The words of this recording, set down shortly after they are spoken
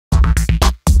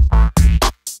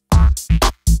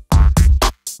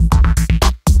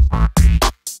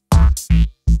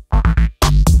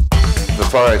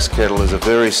Firex kettle is a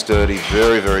very sturdy,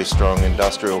 very strong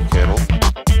industrial kettle.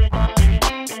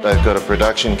 They've got a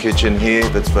production kitchen here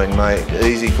that's been made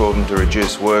easy for them to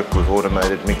reduce work with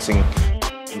automated mixing.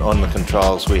 On the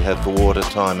controls we have the water,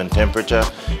 time and temperature,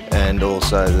 and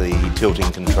also the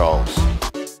tilting controls.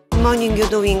 Morning you're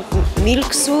doing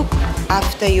milk soup,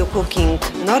 after you're cooking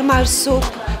normal soup,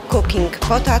 cooking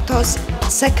potatoes,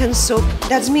 second soup.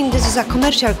 That means this is a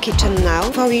commercial kitchen now.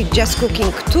 Before we just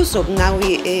cooking 2 soup, now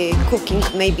we cooking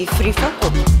maybe 3-4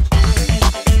 soup.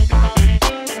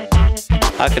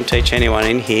 I can teach anyone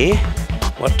in here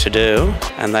what to do,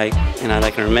 and they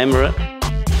can remember it.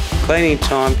 Cleaning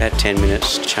time, about 10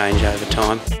 minutes change over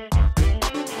time.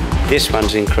 This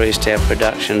one's increased our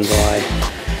production by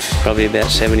probably about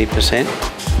 70%.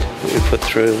 We put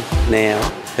through now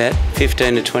about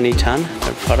 15 to 20 tonne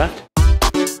of product.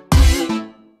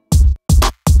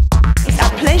 It's a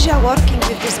pleasure working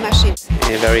with this machine.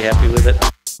 Yeah, very happy with it.